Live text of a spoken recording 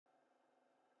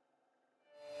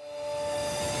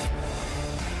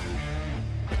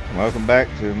Welcome back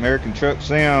to American Truck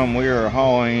Sim. We are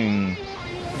hauling,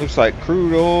 looks like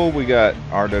crude oil. We got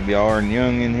RWR and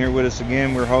Young in here with us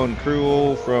again. We're hauling crude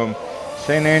oil from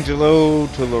San Angelo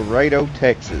to Laredo,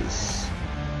 Texas.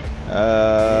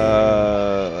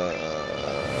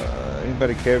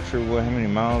 Anybody capture how many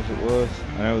miles it was?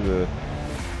 I know the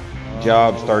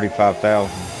job's 35,000.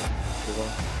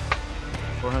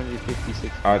 456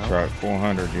 miles. Oh, that's right,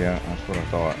 400. Yeah, that's what I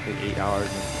thought. Like 8 hours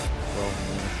and 12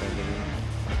 minutes, I believe.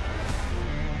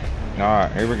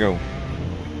 Alright, here we go.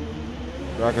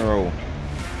 Rock and roll.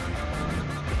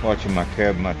 Watching my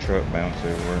cab, my truck bounce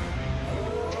everywhere.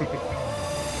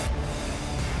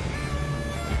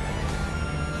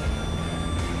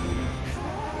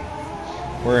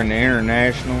 We're in the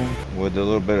International with a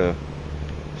little bit of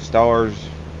stars,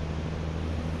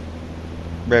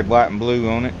 red, white, and blue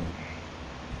on it.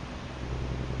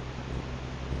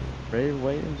 Red,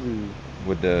 white, and blue.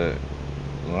 With the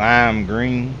lime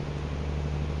green.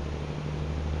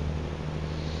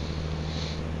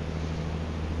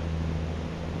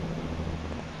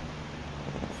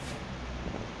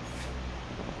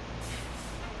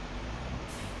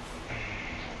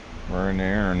 We're in the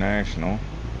International.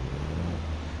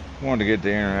 Wanted to get the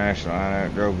International. I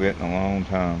haven't drove it in a long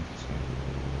time. So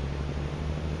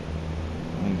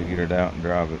I need to get it out and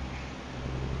drive it.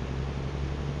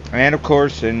 And of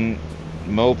course, in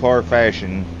Mopar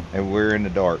fashion, we're in the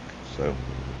dark. So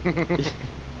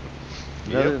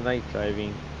Another night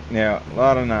driving. Yeah, a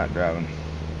lot of night driving.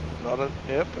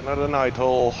 Another night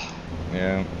haul.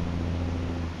 Yeah.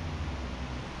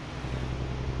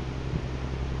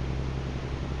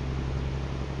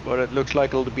 But it looks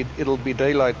like it'll be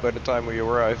daylight by the time we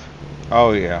arrive.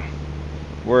 Oh yeah.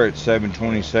 We're at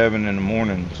 7:27 in the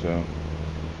morning, so.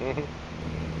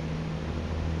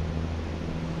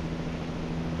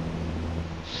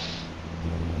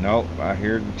 Nope, I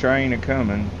hear the train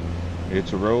a-coming.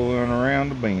 It's a-rolling around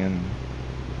the bend.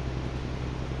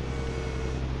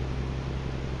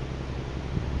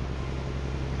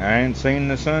 I ain't seen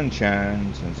the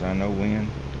sunshine since I know when.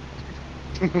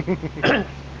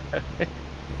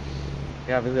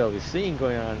 Yeah, I believe I'll be seeing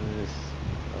going on in this.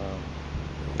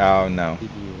 Oh no.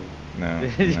 Video. No,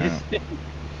 no.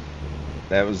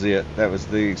 That was it. That was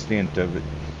the extent of it.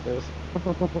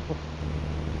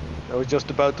 I was just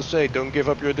about to say, don't give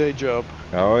up your day job.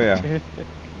 Oh yeah.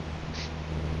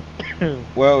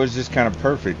 Well, it was just kind of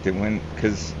perfect. It went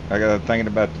because I got thinking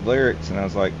about the lyrics, and I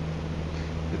was like,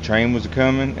 the train was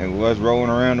coming, it was rolling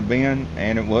around the bend,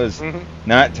 and it was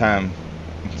nighttime,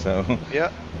 so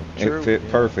yeah, true. It fit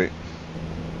perfect.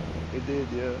 It did,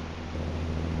 yeah.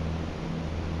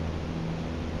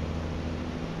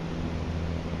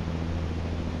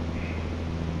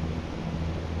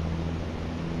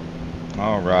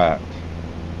 All right,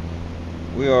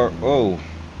 we are. Oh,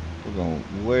 we're going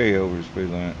way over the speed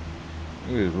limit.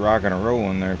 We was rocking and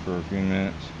rolling there for a few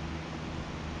minutes.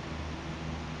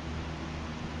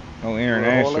 Oh,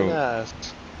 International.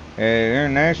 Hey,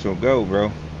 International, go,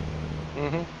 bro.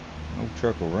 No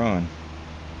truck will run.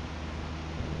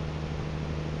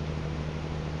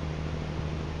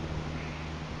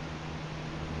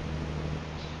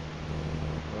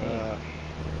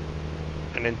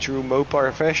 And in true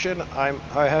Mopar fashion, I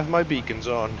have my beacons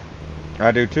on.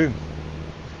 I do too.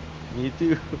 Me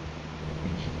too.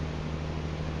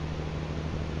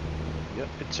 Yep,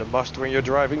 it's a must when you're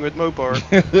driving with Mopar.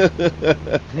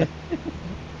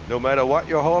 No matter what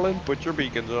you're hauling, put your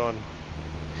beacons on.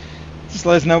 Just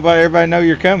lets everybody know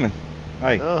you're coming.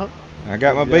 Hey, I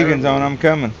got my beacons on. I'm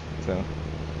coming. So.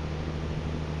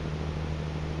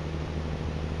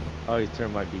 I always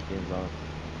turn my beacons on.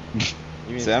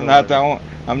 See, I'm not the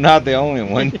only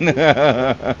one.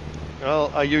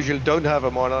 Well, I usually don't have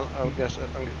them on, I guess,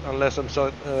 unless I'm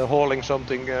hauling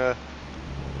something on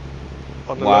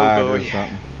the wide low boy. or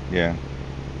something. Yeah.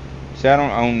 See, I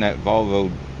don't own that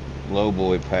Volvo low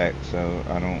boy pack, so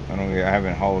I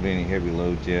haven't hauled any heavy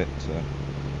loads yet. So.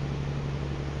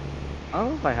 I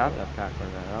don't know if I have that pack or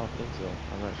not. I don't think so.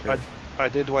 I'm not sure. I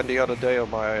did one the other day on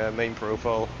my main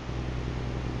profile.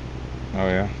 Oh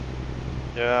yeah.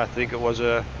 Yeah, I think it was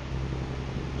a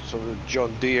sort of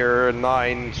John Deere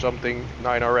 9 something,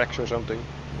 9RX or something.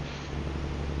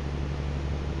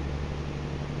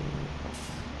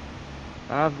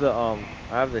 I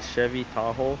have the Chevy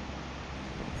Tahoe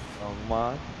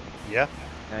mod. Yeah.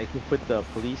 And I can put the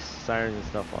police sirens and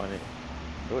stuff on it.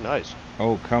 Oh, nice.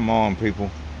 Oh, come on, people.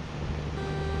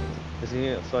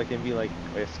 So I can be like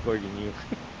escorting you.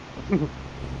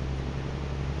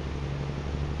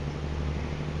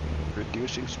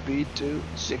 Reducing speed to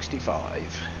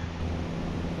 65.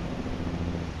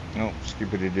 Oh,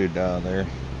 skippity doo dah there.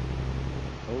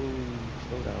 Oh.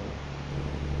 Slow down.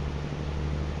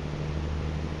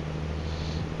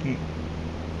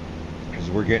 Because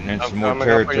we're getting into I'm some more coming up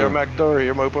on your territory. Mac door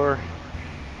here, Mopar.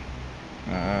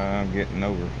 I'm getting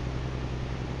over.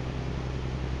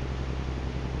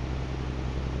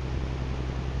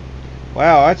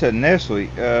 Wow, that's a Nescafe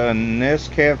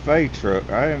truck.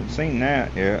 I haven't seen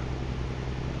that yet.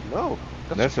 No,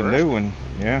 That's a first. new one.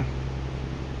 Yeah.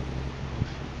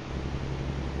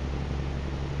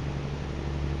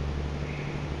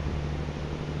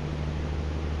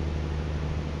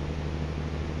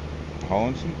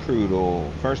 Hauling some crude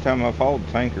oil. First time I've hauled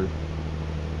tanker.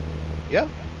 Yeah,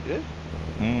 yeah,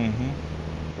 Mm-hmm.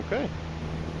 okay.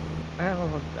 I don't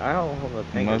hold a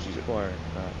tanker Most- before.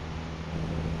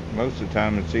 Most of the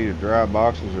time it's either dry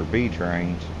boxes or B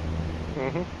trains.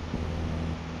 Mm-hmm.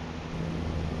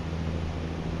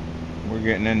 We're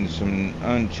getting into some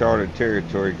uncharted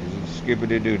territory because it's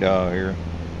skippity-doo-dah here.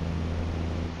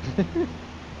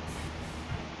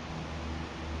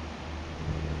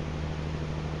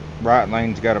 Right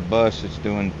lane's got a bus that's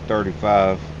doing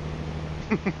 35.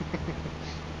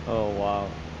 Oh wow.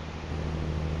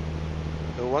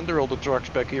 No wonder all the trucks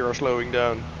back here are slowing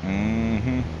down.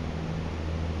 Mm-hmm.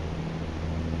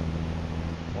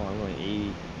 Well, I'm going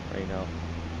 80 right now.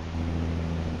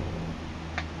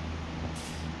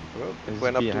 Well, it It's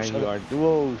went up to behind you 7. are.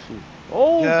 Whoa, shoot.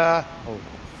 Oh! Yeah, Oh.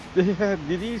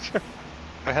 Did you try?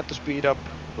 I had to speed up,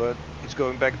 but it's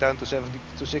going back down to 70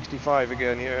 to 65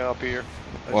 again here up here.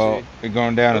 I Well, see. you're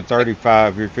going down to Looks like-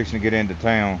 35. You're fixing to get into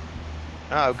town.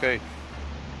 Ah, okay.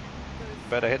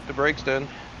 Better hit the brakes then.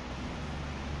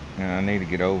 Yeah, I need to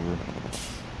get over.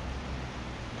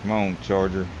 Come on,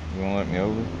 Charger. You won't let me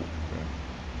over?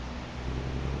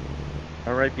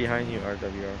 I'm right behind you,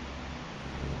 RWR.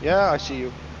 Yeah, I see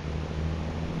you.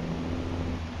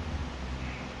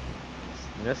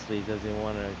 Nestle doesn't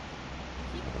want to.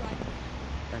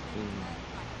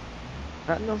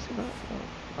 No, it's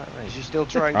not Is nice. he still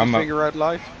trying I'm to up. figure out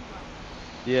life?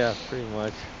 Yeah, pretty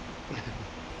much.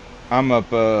 I'm up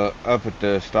at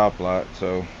the stoplight,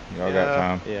 so y'all got Yeah.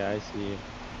 time. Yeah, I see you.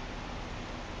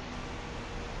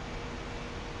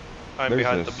 I'm There's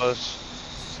behind a the bus.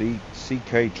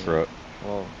 CK truck.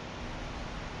 Well,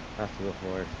 I have to go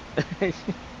for it.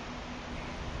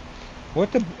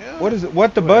 What the? Yeah. What is it?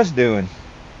 What the bus doing?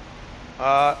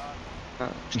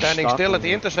 Standing still at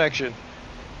the intersection.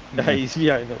 Yeah, he's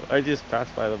behind them. I just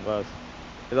passed by the bus.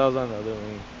 It was on the other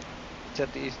lane. It's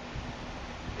at the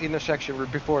intersection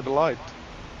before the light.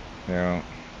 Yeah.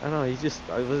 I don't know. He just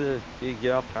was it? Did he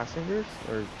get off passengers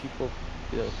or people?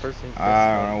 The person.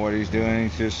 I don't know what he's doing.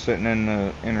 He's just sitting in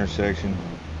the intersection.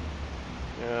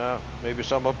 Yeah, maybe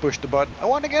someone pushed the button. I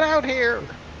want to get out here.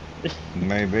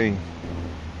 Maybe.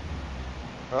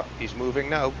 Oh, he's moving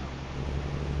now.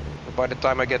 By the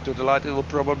time I get to the light, it will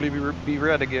probably be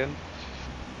red again.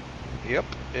 Yep,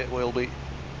 it will be.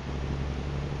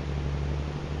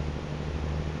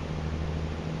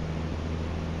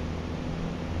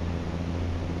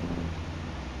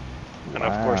 And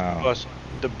of course Wow.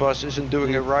 the bus isn't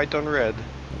doing a right on red.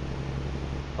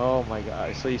 Oh my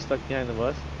god! So you stuck behind the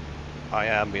bus? I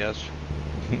am, yes.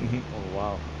 Oh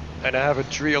wow. And I have a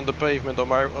tree on the pavement on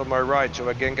my right, so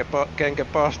I can't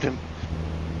get past him.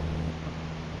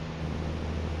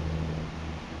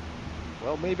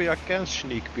 Well, maybe I can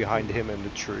sneak behind him in the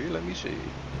tree. Let me see.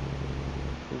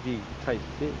 Would be tight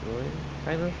fit, right?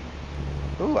 Kind of.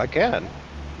 Oh, I can.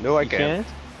 No, I You can't.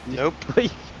 can't? Nope.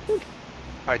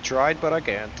 I tried, but I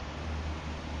can't.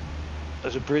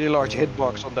 There's a pretty large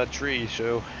hitbox on that tree,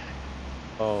 so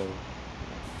Oh.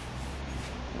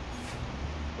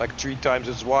 like 3 times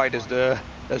as wide as the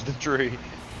tree.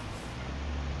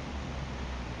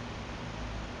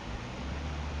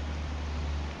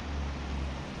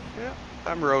 Yeah,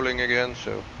 I'm rolling again,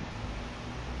 so.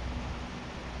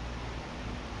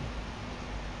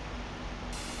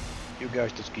 You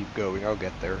guys just keep going, I'll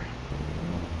get there.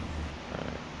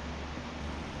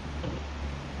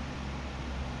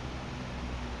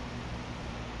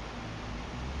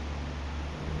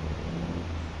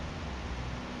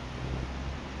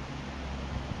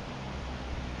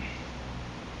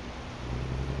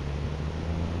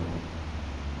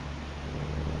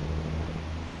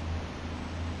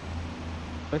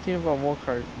 One thing about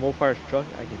Mofar's truck,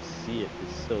 I can see it.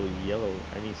 It's so yellow.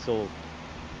 I mean, so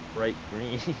bright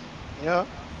green. Yeah.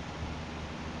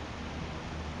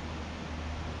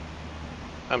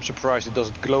 I'm surprised it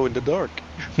doesn't glow in the dark.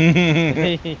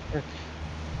 That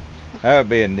would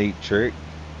be a neat trick.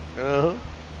 Uh-huh.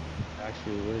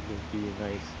 Actually, would be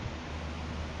nice.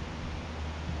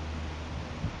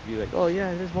 be like, oh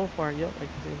yeah, there's Mopar. Yep, I can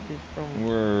see it from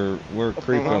We're a couple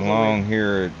creeping miles away. along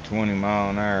here at 20 mile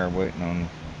an hour, waiting on.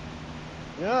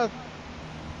 Yeah,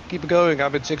 keep it going.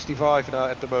 I'm at 65 now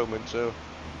at the moment, so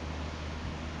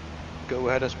go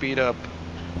ahead and speed up.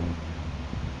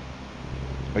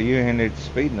 Well, you ain't hit the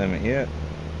speed limit yet.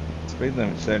 Speed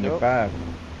limit Nope. 75.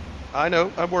 I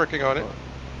know. I'm working on it.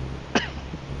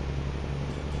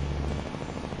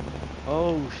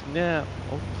 Oh snap!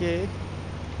 Okay.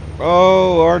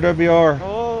 Oh, RWR.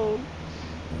 Oh.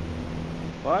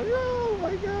 Oh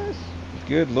my gosh!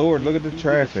 Good lord, look at the He did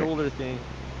traffic. the shoulder thing.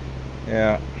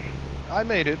 Yeah. I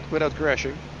made it without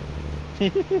crashing.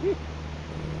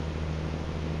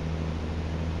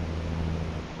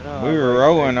 No, We were like,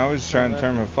 rolling. I was trying to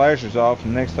turn my left flashers off,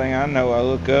 and next thing I know, I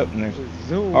look up and there's and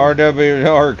zoom.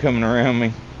 RWR coming around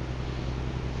me.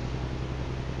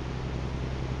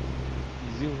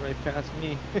 He zoomed right past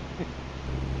me.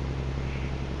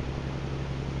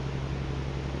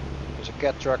 There's a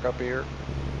cat truck up here.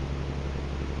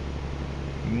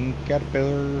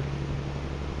 Caterpillar.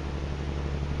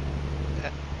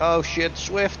 Oh shit,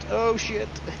 Swift. Oh shit.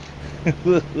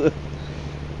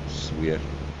 Swift.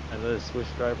 Another switch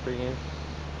drive again.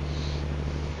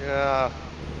 Yeah.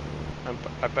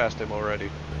 I passed him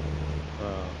already.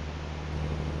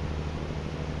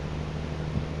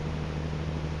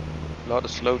 A lot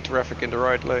of slow traffic in the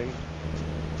right lane.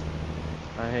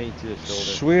 I hate to the shoulder.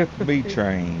 Swift B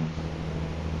train.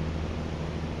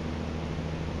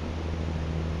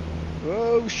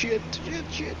 Oh shit,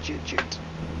 shit.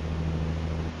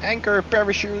 Anchor,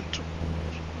 parachute.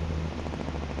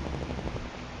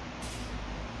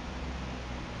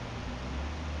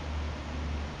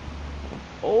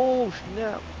 Oh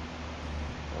snap!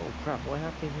 Oh crap! What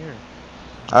happened here?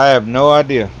 I have no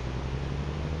idea.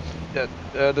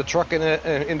 The truck in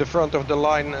the front of the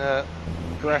line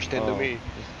crashed into me.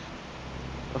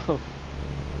 Oh.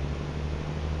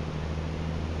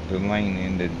 The lane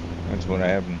ended. That's what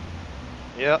happened.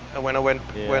 Yeah, and when I went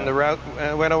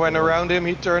around him,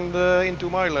 he turned into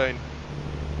my lane.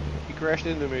 He crashed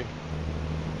into me.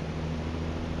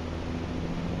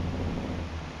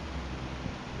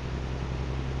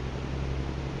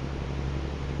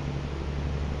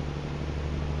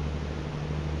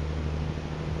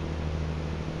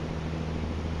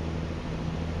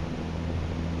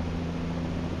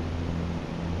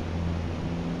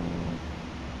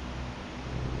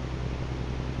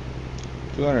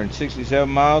 $267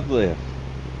 miles left.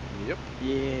 Yep.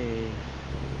 Yay!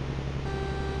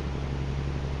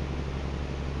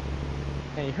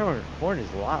 Hey, your horn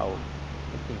is loud.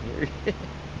 I can hear it.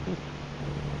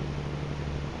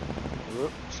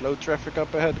 Whoop, slow traffic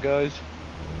up ahead, guys.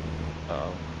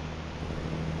 Oh.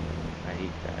 I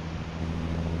hate that.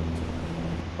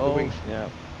 Oh Doing-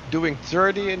 snap! Doing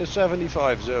 30 in the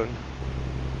 75 zone.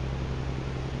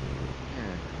 Yeah,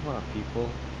 come on, people.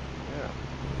 Yeah.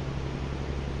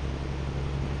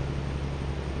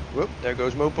 Whoop, there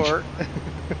goes Mopar.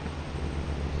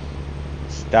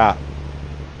 Stop.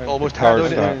 Almost car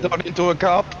had stopped. done into a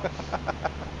cop.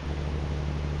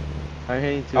 I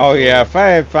hate to. Oh yeah, if I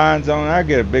had fines on, I'd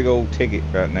get a big old ticket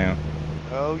right now.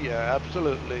 Oh yeah,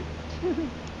 absolutely.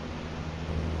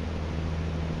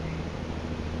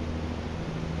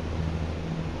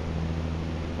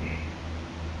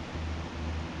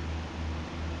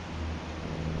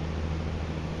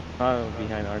 I'm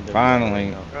behind RW.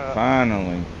 Finally, right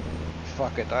finally.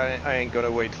 Fuck it, I ain't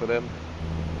gonna wait for them.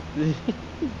 now.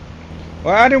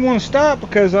 Well, I didn't want to stop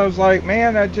because I was like,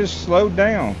 man, I just slowed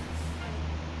down.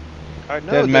 I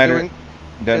know, Doesn't matter.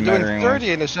 they're Doesn't doing matter anyway.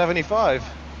 30 in the 75.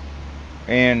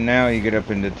 And now you get up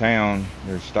into town,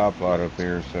 there's a stoplight up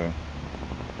here, so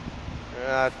it's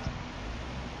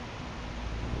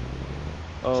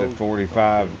at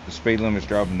 45. okay. The speed limit's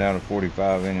dropping down to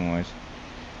 45 anyways.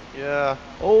 Yeah.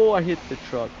 Oh, I hit the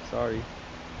truck. Sorry.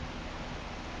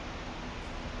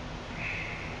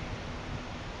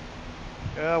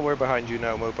 Yeah, we're behind you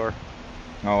now, Mopar.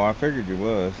 Oh, I figured you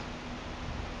was.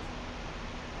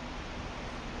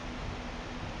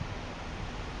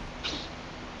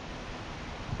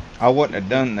 I wouldn't have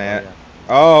done that. Oh, yeah.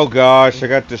 Oh gosh, I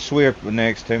got the Swift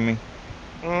next to me.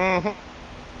 Mm-hmm.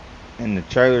 And the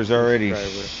trailer's already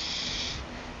Driver.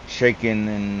 shaking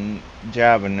and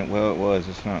jiving. Well, it was.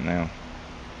 It's not now.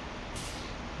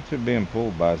 What's it being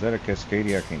pulled by? Is that a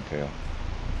Cascadia? I can't tell.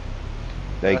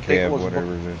 Day I think it cab, was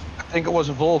whatever it is. I think it was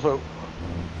a Volvo.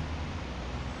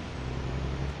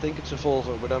 I think it's a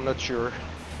Volvo, but I'm not sure.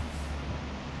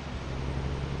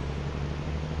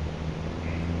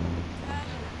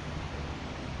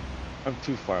 I'm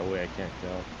too far away. I can't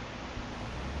tell.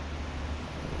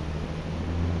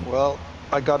 Well,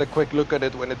 I got a quick look at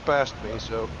it when it passed me,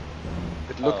 so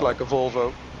it looked like a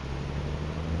Volvo.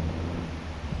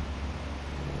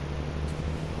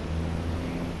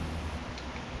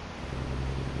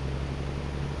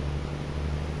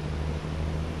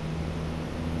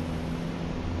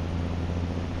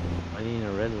 I need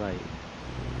a red light.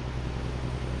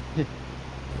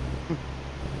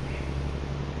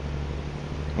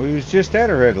 We was just at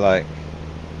a red light.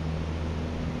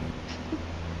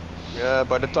 Yeah,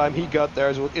 by the time he got there,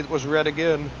 it was red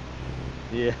again.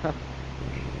 Yeah.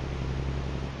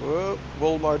 Whoa,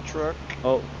 Walmart truck.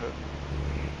 Oh.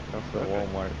 That's the Okay.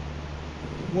 Walmart.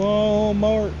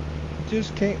 Walmart,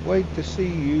 just can't wait to see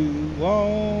you.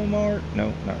 Walmart.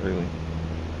 No, not really.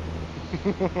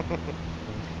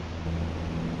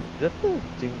 Is that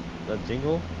the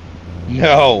jingle?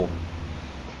 No.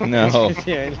 No.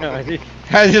 Yeah, I know. I think.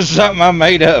 That's just something I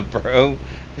made up, bro.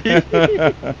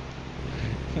 I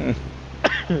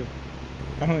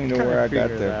don't even know where I got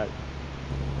there. That.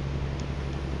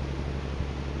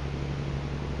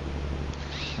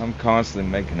 I'm constantly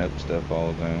making up stuff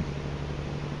all the time.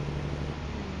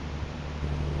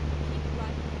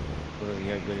 Well,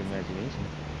 you got good imagination.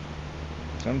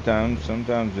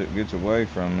 Sometimes it gets away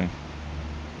from me.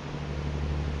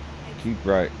 Keep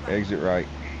right, exit right.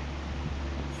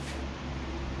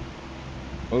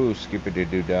 Oh,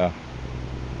 skip-a-dee-doo-dah.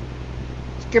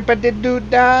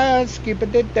 Skip-a-dee-doo-dah,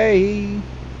 skip-a-dee-day.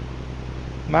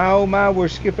 My oh my, we're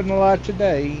skipping a lot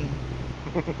today.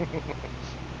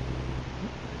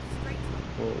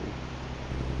 Whoa.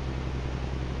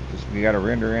 Just we gotta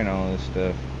render in all this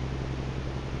stuff.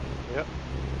 Yep.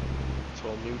 It's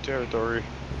all new territory.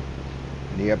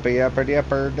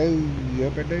 Yupper-doo,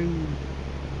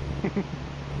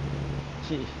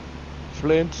 Gee.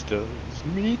 Flintstones,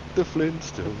 meet the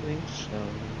Flintstones.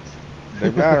 Flintstones. They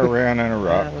ride around in a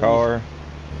rock car.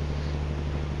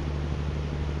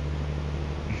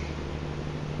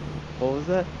 What was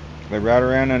that? They ride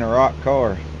around in a rock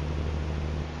car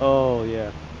Oh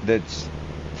yeah. that's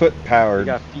foot They powered.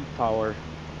 got feet power.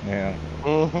 Yeah.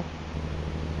 Mm-hmm.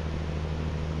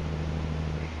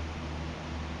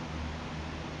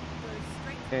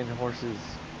 10 horses.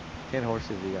 10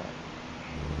 horses they got.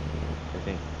 I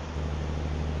think.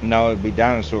 No, it'd be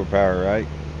dinosaur power, right?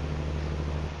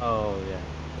 Oh yeah.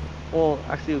 Well,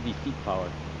 actually, it would be feet power.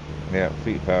 Yeah,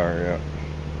 feet power, yeah.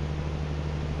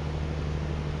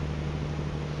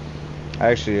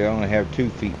 Actually, I only have 2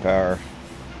 feet power.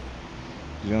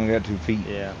 You only got 2 feet.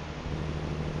 Yeah.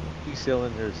 2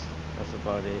 cylinders. That's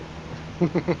about it.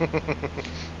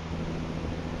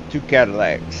 2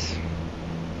 Cadillacs.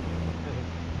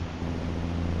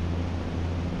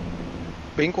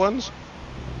 Pink ones?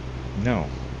 No.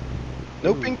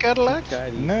 No Ooh, pink Cadillacs?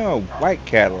 Caddies. No, white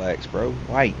Cadillacs, bro.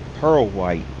 White. Pearl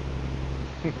white.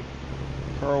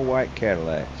 Pearl white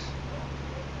Cadillacs.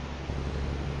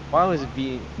 Why was it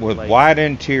be With like, white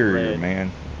interior, red?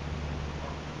 man.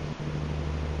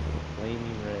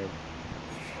 Flaming red?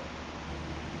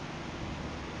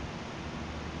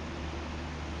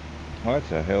 Well,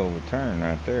 that's a hell of a turn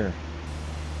right there.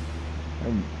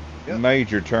 Yep.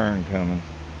 Major turn coming.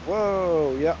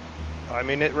 Whoa, yeah. I'm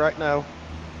in it right now.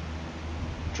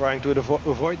 Trying to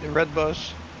avoid the red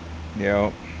bus.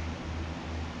 Yep.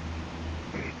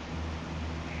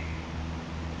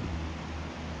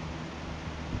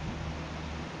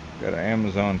 Got an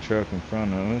Amazon truck in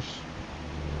front of us.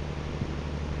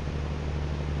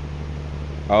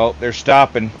 Oh, they're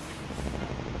stopping.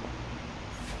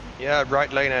 Yeah,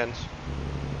 right lane ends.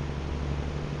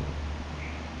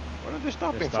 What are they They're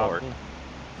stopping for? stopping.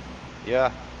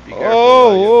 Yeah, be careful.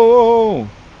 Oh,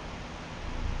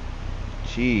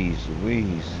 Jeez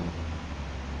Louise.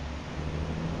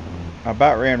 I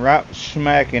about ran right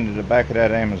smack into the back of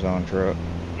that Amazon truck.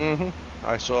 Mm-hmm.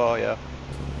 I saw, yeah.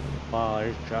 Wow,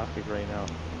 there's traffic right now.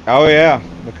 Oh yeah,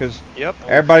 because Yep.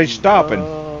 everybody's stopping.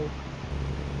 Oh,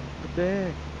 what the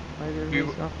heck? Why is everybody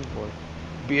You- stopping for?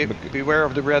 Beware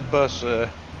of the red bus,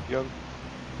 young.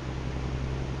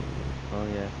 Oh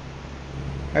yeah.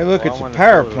 Hey look, Well, it's I'm a on the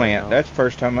power road right plant. now. That's the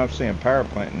first time I've seen a power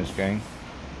plant in this game.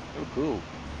 Oh, cool.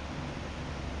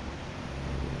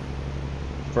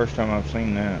 First time I've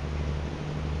seen that.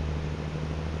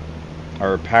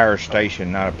 Or a power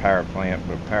station, not a power plant,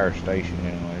 but a power station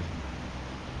anyways.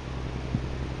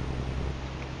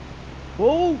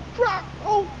 Oh crap!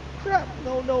 Oh crap!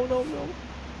 No, no, no, no.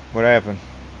 What happened?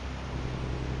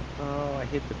 Oh, I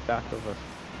hit the back of a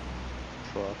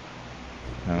truck.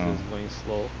 Oh. It was going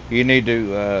slow. You need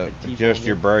to I T-boned adjust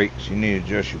your him. brakes. You need to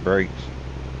adjust your brakes.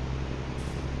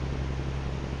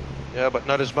 Yeah, but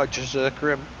not as much as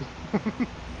Krim.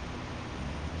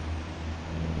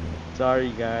 Sorry,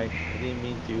 guy. I didn't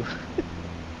mean to.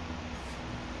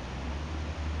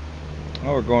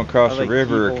 Oh, we're going across the like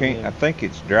river. T-boning him. I think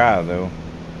it's dry though.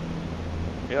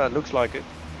 Yeah, it looks like it.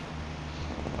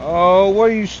 Oh,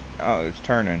 what are you? Oh, it's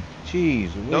turning.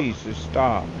 Jeez, Nope. Louise, just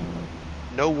stop.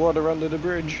 No water under the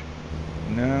bridge.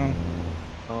 No.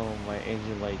 Oh, my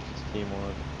engine light just came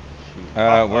on. Shoot.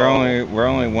 We're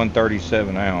only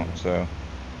 137 out, so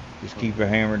just keep it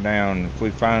hammered down. If we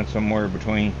find somewhere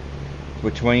between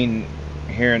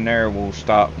here and there, we'll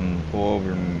stop and pull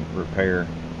over and repair.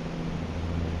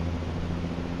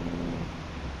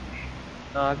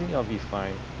 No, I think I'll be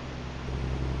fine.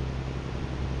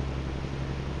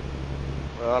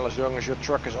 Well, as long as your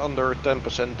truck is under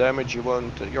 10% damage,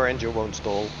 your engine won't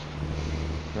stall.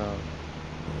 No.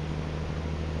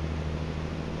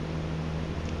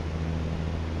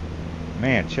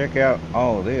 Man, check out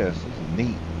all of this. This is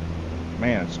neat.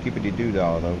 Man, skippity doo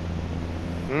dah though.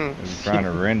 Mm. I'm trying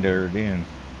to render it in.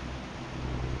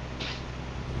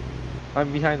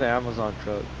 I'm behind the Amazon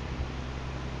truck.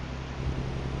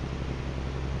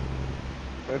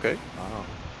 Okay. Wow.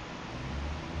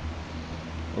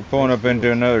 We're pulling up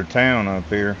into another town up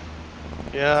here.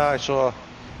 Yeah, I saw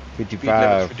speed limits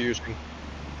 55. reducing.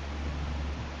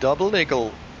 Double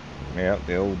nickel. Yep,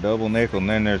 the old double nickel, and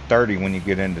then there's 30 when you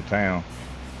get into town.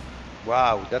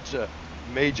 Wow, that's a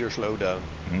major slowdown.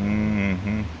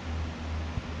 Mm-hmm.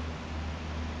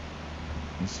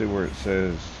 Let's see where it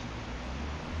says.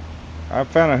 I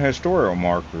found a historical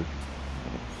marker. Ooh,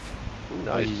 Oh,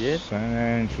 nice. you did? San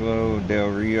Angelo, Del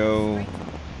Rio.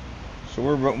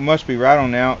 So we must be right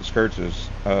on the outskirts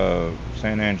of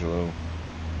San Angelo.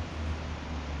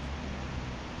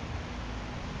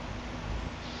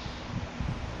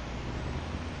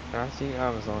 I see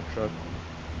Amazon truck.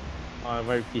 I'm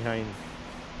right behind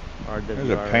RWR. There's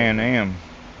a Pan Am.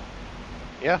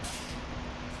 Yeah.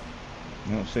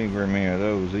 I don't see very many of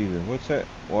those either. What's that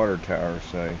water tower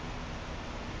say?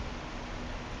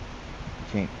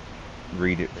 Can't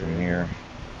read it from here.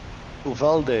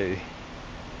 Uvalde.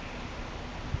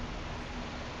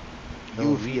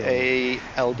 No,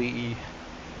 UVALDE.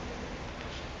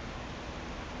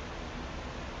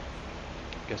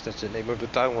 Guess that's the name of the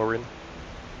town we're in.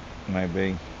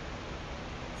 Maybe.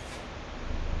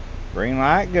 Green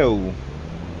light, go.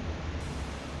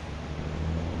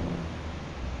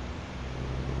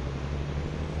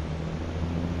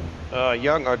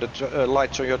 Young, are the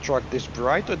lights on your truck this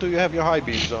bright, or do you have your high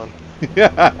beams on?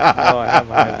 Oh, I have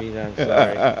my heavy then,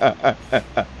 sorry.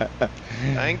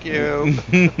 Thank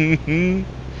you.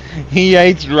 He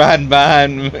hates riding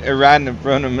riding in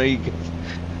front of me.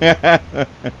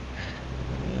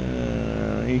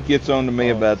 He gets on to me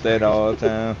about that all the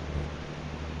time.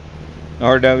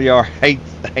 RWR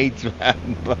hates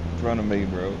riding in front of me,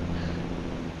 bro.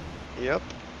 Yep.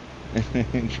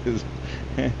 Because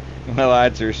my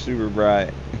lights are super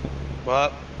bright.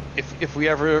 Well, if we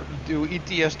ever do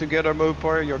ETS together,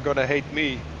 Mopar, you're gonna hate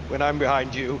me when I'm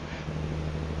behind you.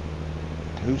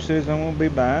 Who says I'm gonna be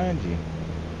behind you?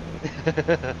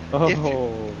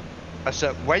 Oh. I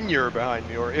said when you're behind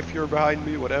me, or if you're behind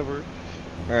me, whatever.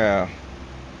 Yeah.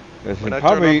 This is When I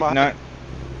probably turn on not.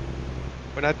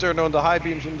 When I turn on the high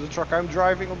beams in the truck I'm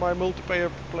driving on my multiplayer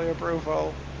player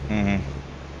profile,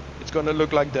 it's gonna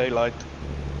look like daylight.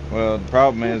 Well, the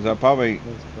problem is That's funny.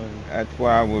 that's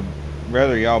why I would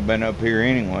rather y'all been up here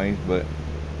anyways, but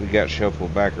we got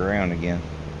shuffled back around again.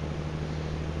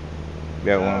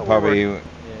 Yeah, Yeah, when probably Yeah.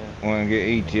 when I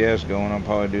get ETS going, I'll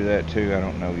probably do that too. I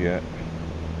don't know yet.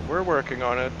 We're working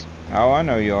on it. Oh, I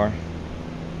know you are.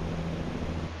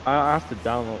 I have to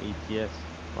download ETS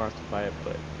or I have to buy it,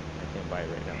 but I can't buy it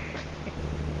right now.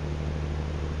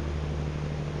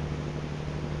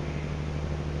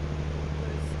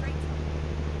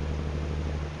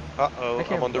 Uh-oh, I I'm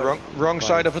can't on the buy- wrong buy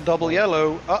side it. of a double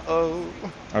yellow. Uh-oh.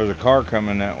 There's a car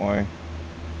coming that way.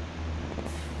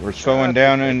 We're slowing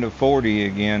down into 40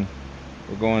 again.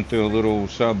 We're going through a little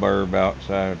suburb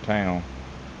outside of town.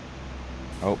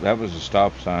 Oh, that was a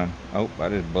stop sign. Oh, I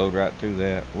just blowed right through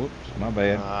that. Whoops, my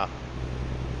bad. Ah,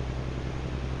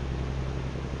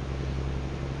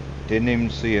 Didn't even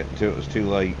see it till it was too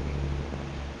late.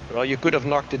 well, you could have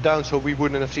knocked it down so we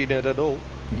wouldn't have seen it at all.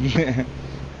 Yeah.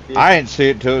 I didn't see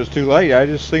it till it was too late. I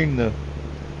just seen the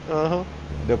Uh-huh.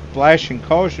 flashing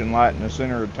caution light in the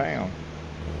center of town.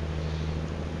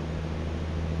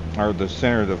 Or the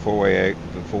center of the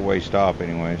four-way stop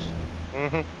anyways.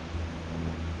 Mm-hmm.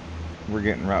 We're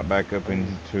getting right back up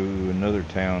into another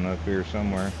town up here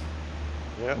somewhere.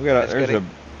 Yeah. There's a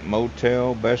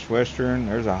motel, Best Western,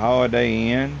 there's a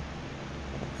Holiday Inn.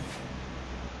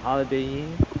 Holiday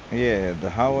Inn? Yeah, the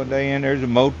Holiday Inn, there's a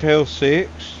Motel 6.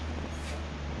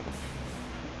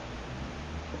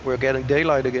 We're getting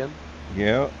daylight again.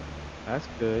 Yep. That's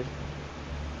good.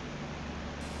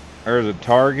 There's a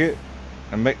Target,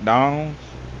 a McDonald's.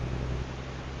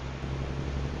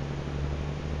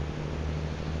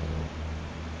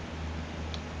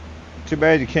 Too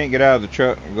bad you can't get out of the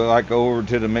truck and go over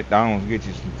to the McDonald's, get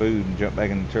you some food, and jump back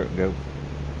in the truck and go.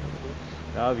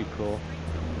 That would be cool.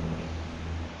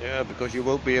 Yeah, because you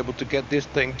won't be able to get this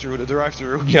thing through the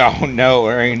drive-through. Oh no,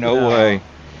 there ain't no way.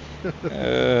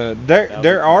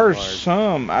 There are hard.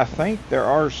 some. I think there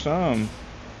are some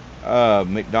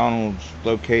McDonald's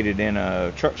located in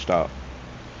a truck stop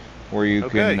where you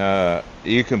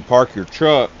can park your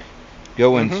truck,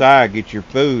 go inside, get your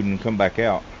food, and come back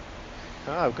out.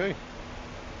 Ah, okay.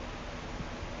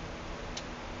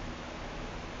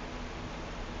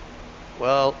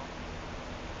 Well.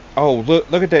 Oh,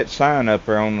 look at that sign up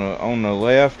there on the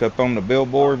left, up on the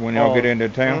billboard when y'all get into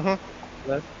town.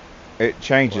 It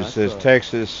changes. It says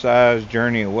Texas size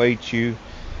journey awaits you,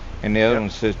 and the other one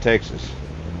says Texas.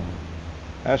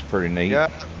 That's pretty neat. Yeah.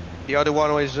 The other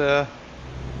one was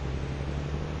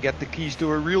get the keys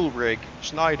to a real rig,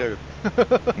 Schneider.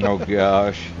 Oh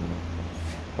gosh.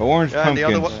 Orange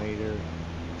pumpkins.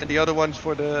 And the other one's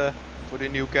for the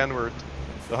new Kenworth,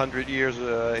 the 100 years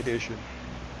edition.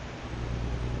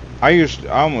 I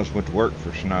almost went to work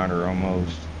for Schneider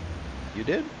almost. You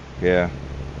did? Yeah.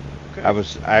 Okay. I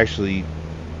was actually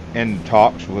in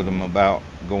talks with them about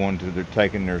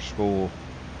taking their school.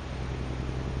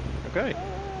 Okay.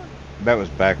 That was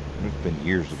back, it's been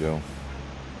years ago.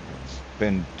 It's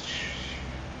been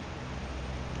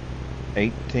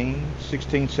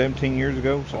 16, 17 years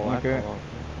ago, something like that.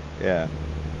 Yeah.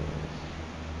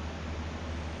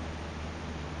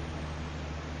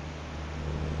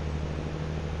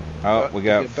 Oh, we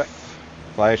got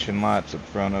flashing lights up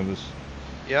front of us.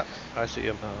 Yeah, I see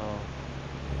them.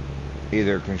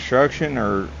 Either construction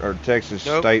or Texas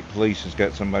State Police has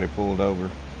got somebody pulled over.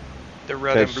 They're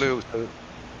red and blue, so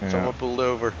someone pulled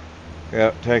over.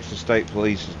 Yep, Texas State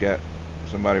Police has got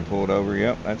somebody pulled over.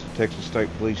 Yep, that's a Texas State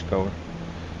Police car.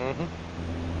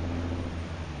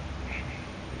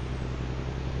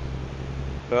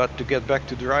 But to get back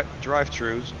to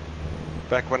drive-thrus,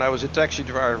 back when I was a taxi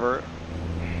driver,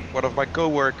 one of my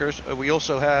co-workers, we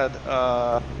also had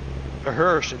a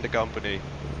hearse in the company.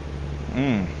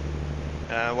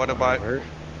 What about a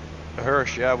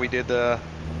hearse? Yeah, we did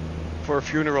for a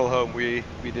funeral home. We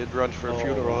did runs for a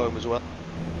funeral home as well.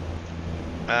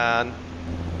 And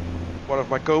one of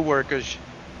my co-workers,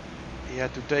 he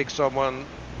had to take someone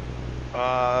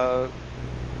up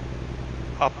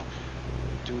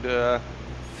to the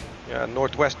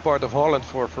northwest part of Holland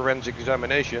for forensic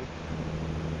examination.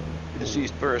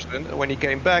 Deceased person. And when he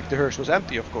came back, the hearse was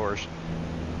empty, of course.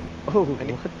 Oh,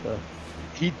 and what the?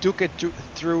 He took it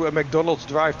through a McDonald's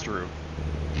drive-through.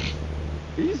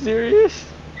 Are you serious?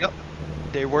 Yep.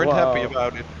 They weren't happy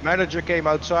about it. Manager came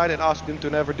outside and asked him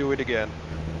to never do it again.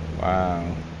 Wow.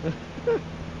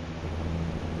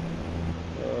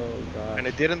 Oh god. And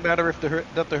it didn't matter if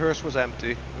that the hearse was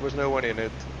empty. There was no one in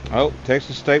it. Oh,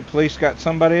 Texas State Police got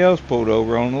somebody else pulled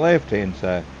over on the left-hand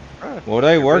side. Right. Well,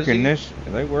 they working this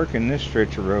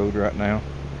stretch of road right now.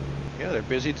 Yeah, they're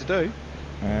busy today.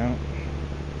 Yeah.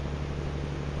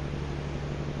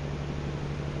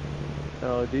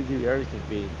 Oh, they do everything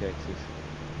being Texas.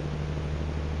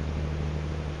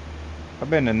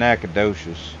 I've been to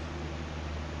Nacogdoches.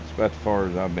 It's about as far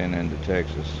as I've been into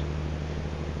Texas.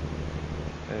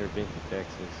 Never been to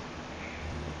Texas.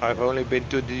 I've only been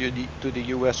to the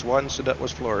US once, so that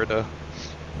was Florida.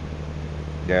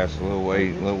 Yeah, it's a little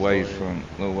ways from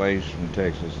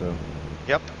Texas, though.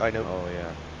 Yep, I know. Oh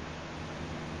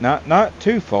yeah. Not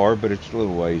too far, but it's a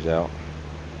little ways out.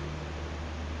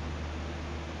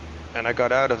 And I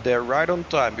got out of there right on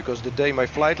time because the day my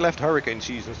flight left, hurricane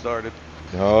season started.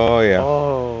 Oh yeah.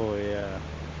 Oh yeah.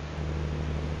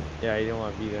 Yeah, you don't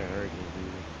want to be there in hurricane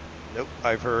season. Nope,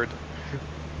 I've heard.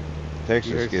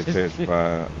 Texas gets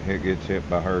hit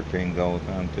by hurricanes all the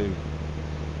time too.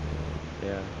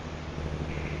 Yeah.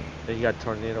 Then you got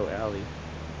Tornado Alley.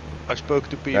 I spoke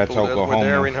to people that were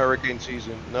there in hurricane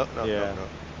season. No.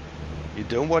 You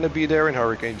don't want to be there in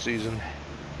hurricane season.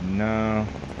 No.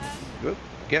 Good.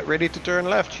 Get ready to turn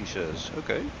left, she says.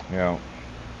 Okay. Yeah.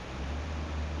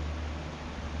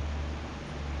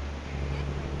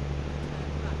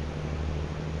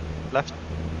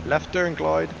 Left turn,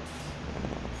 Clyde.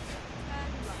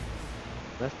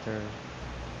 Left turn.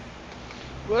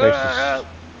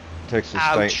 Texas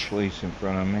State Police in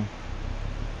front of me.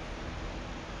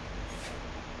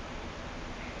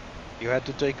 You had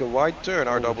to take a wide turn,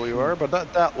 RWR, but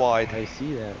not that wide. I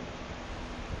see that.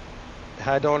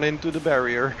 head on into the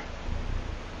barrier.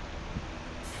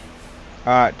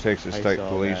 Alright, Texas State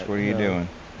Police, what are you doing?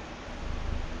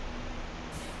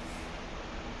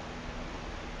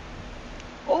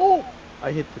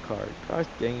 I hit the car. Gosh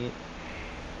dang it.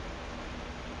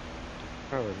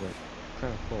 The car was like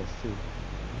kind of close too.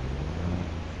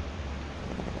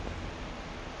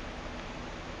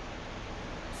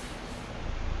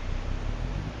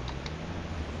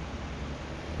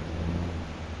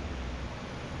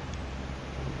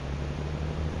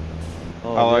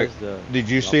 Oh, I like. there's the Did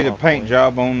you see the drop-off paint point.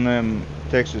 job on them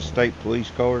Texas State Police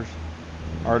cars?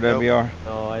 RWR.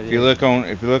 No, I If didn't.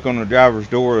 you look on the driver's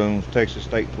door of those Texas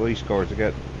State Police cars, they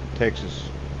got Texas,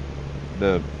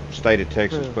 the state of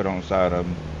Texas put on the side of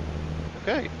them.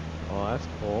 Okay. Oh, that's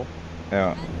cool.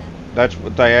 Yeah, that's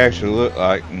what they actually look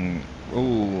like. And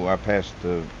ooh, I passed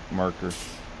the markers.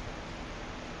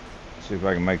 See if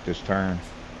I can make this turn.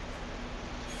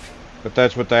 But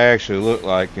that's what they actually look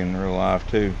like in real life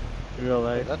too. Real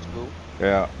life. That's cool.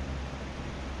 Yeah.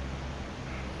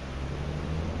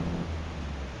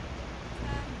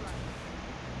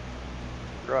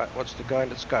 Right, what's the guy in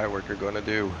the Skywalker gonna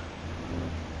do?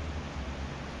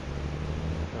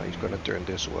 Oh, he's gonna turn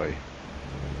this way.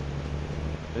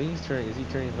 I think he's turning. Is he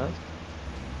turning left?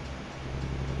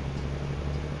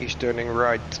 He's turning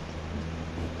right.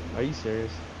 Are you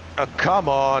serious? Oh, come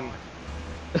on!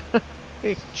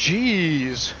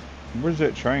 Jeez! Where's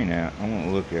that train at? I want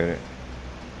to look at it.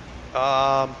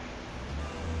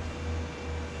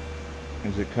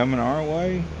 Is it coming our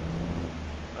way?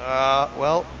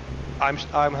 Well, I'm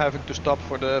having to stop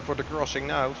for the crossing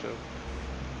now, so.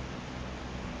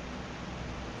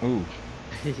 Ooh.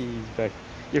 He's back.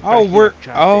 You're Oh, backing up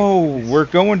traffic. we're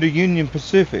going to Union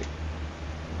Pacific.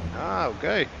 Ah,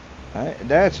 okay.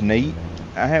 That's neat.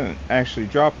 I haven't actually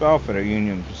dropped off at a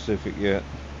Union Pacific yet.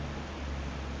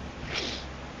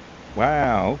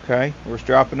 Wow, okay. We're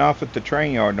dropping off at the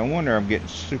train yard. No wonder I'm getting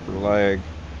super lag.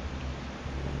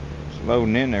 It's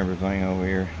loading in everything over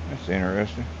here. That's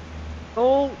interesting.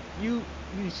 Oh, you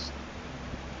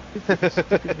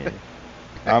stupid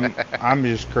man. I'm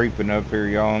just creeping up here,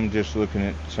 y'all. I'm just looking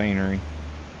at the scenery.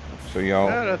 So y'all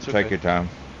that's take okay. your time.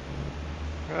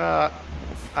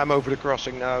 I'm over the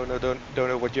crossing now. No, don't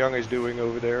know what Young is doing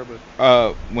over there,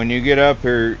 but. When you get up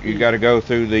here, you got to go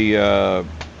through the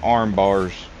arm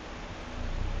bars.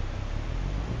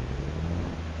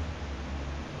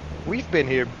 We've been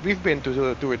here. We've been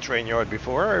to a train yard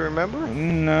before. I remember.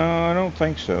 No, I don't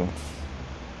think so.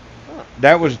 Huh.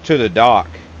 That was to the dock.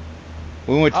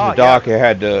 We went to Oh, the dock.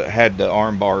 yeah. It had the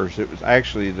arm bars. It was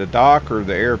actually the dock or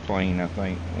the airplane. I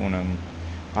think one of them.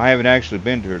 I haven't actually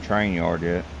been to a train yard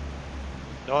yet.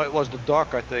 No, it was the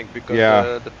dock, I think, because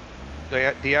Yeah.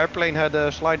 the airplane had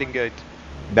a sliding gate.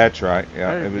 That's right.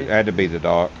 Yeah, I've it been- had to be the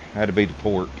dock. Had to be the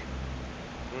port.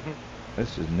 Hmm.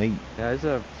 This is neat. Yeah, it's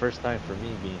the first time for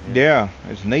me being here. Yeah,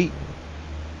 it's neat.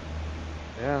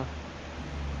 Yeah.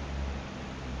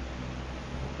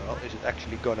 Well, is it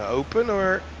actually gonna open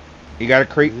or? You got to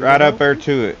creep Is it right up open? there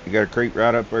to it. You got to creep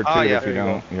right up there to Oh, it yeah, if you there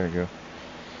you don't. There you go.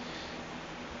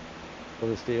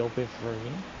 Will it stay open for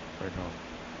me or no?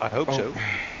 I hope Oh. so.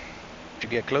 If you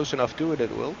get close enough to it,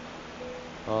 it will.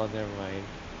 Oh, never mind.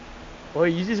 Oh,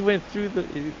 you just went through the.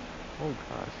 Oh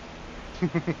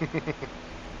gosh.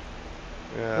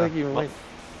 Yeah. Like you went.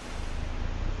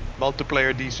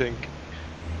 Multiplayer desync.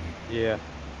 Yeah.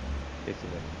 It's in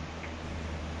there.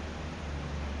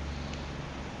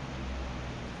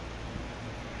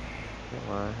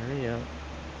 Come on, hurry up.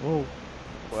 Whoa.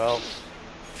 Well,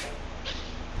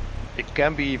 it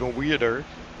can be even weirder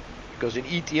because in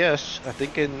ETS, I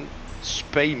think in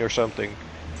Spain or something,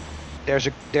 there's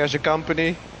a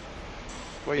company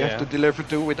where you have to deliver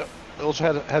to with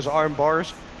also has arm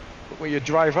bars. But when you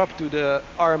drive up to the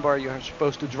arm bar you're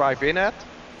supposed to drive in at,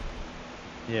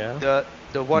 Yeah.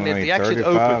 the one at Only the exit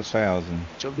opens. 35,000.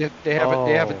 So they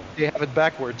have it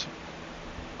backwards.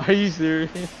 Are you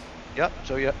serious? Yep.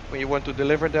 So yeah, when you want to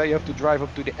deliver there, you have to drive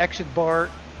up to the exit bar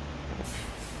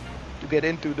to get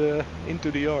into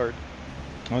the yard.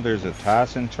 Oh, there's a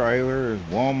Tyson trailer. There's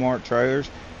Walmart trailers.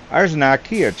 There's an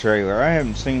IKEA trailer. I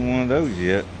haven't seen one of those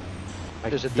yet.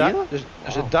 There's a IKEA?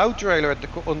 there's a Dow trailer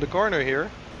at on the corner here,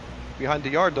 behind the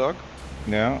yard dog.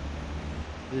 Yeah,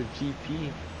 The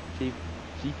GP.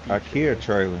 IKEA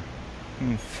trailer.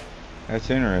 That's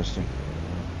interesting.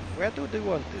 Where do they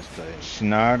want this thing?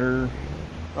 Schneider.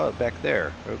 Oh, back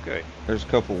there. Okay. There's a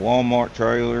couple Walmart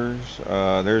trailers.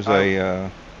 There's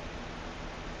a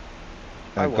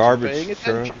I wasn't garbage paying truck.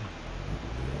 attention.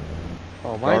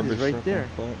 Oh, mine Garbage is right truck there.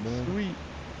 on flatbed. Sweet.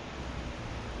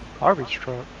 Garbage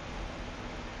truck.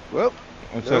 Well,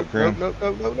 What's no, up, Grim? no,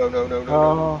 no.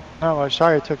 Oh, no,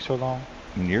 sorry it took so long.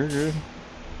 You're good.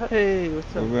 Hey, what's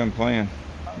up? We've been playing.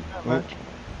 Not Oh, much.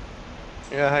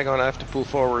 Yeah, hang on. I have to pull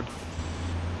forward.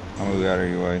 I'll move out of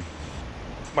your way.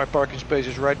 my parking space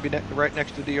is right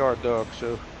next to the yard dog.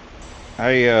 So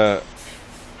Hey,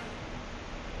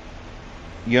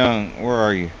 Young, where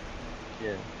are you?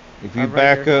 Yeah. If you I'm right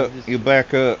back here. up, you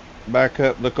back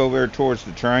up, look over there towards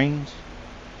the trains,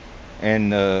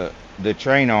 and the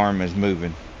train arm is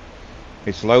moving.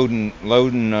 It's loading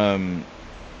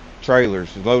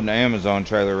trailers. It's loading the Amazon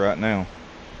trailer right now.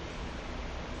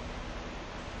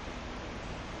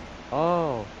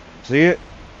 Oh. See it?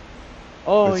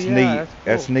 Oh That's yeah, neat. that's cool.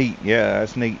 That's neat. Yeah,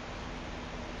 that's neat.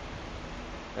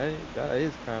 That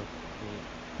is kind of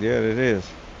neat. Yeah, it is.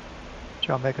 Did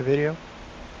y'all make a video?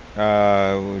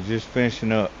 We're just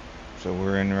finishing up, so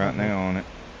we're in right now on it.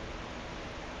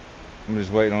 I'm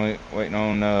just waiting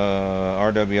on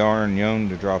RWR and Young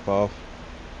to drop off.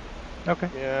 Okay.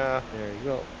 yeah, There you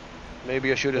go.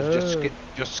 maybe I should have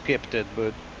just skipped it,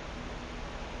 but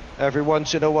every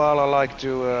once in a while I like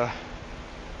to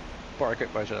park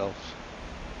it myself.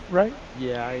 Right.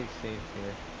 Yeah, I same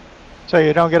here. So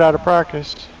you don't get out of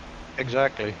practice.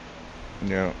 Exactly.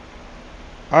 Yeah.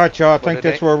 All right, y'all. I But think it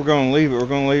that's ain't- where we're going to leave it. We're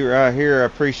going to leave it right here. I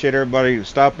appreciate everybody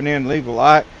stopping in. Leave a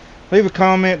like. Leave a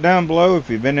comment down below if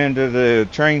you've been into the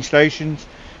train stations.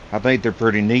 I think they're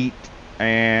pretty neat.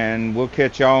 And we'll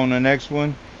catch y'all on the next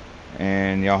one.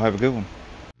 And y'all have a good one.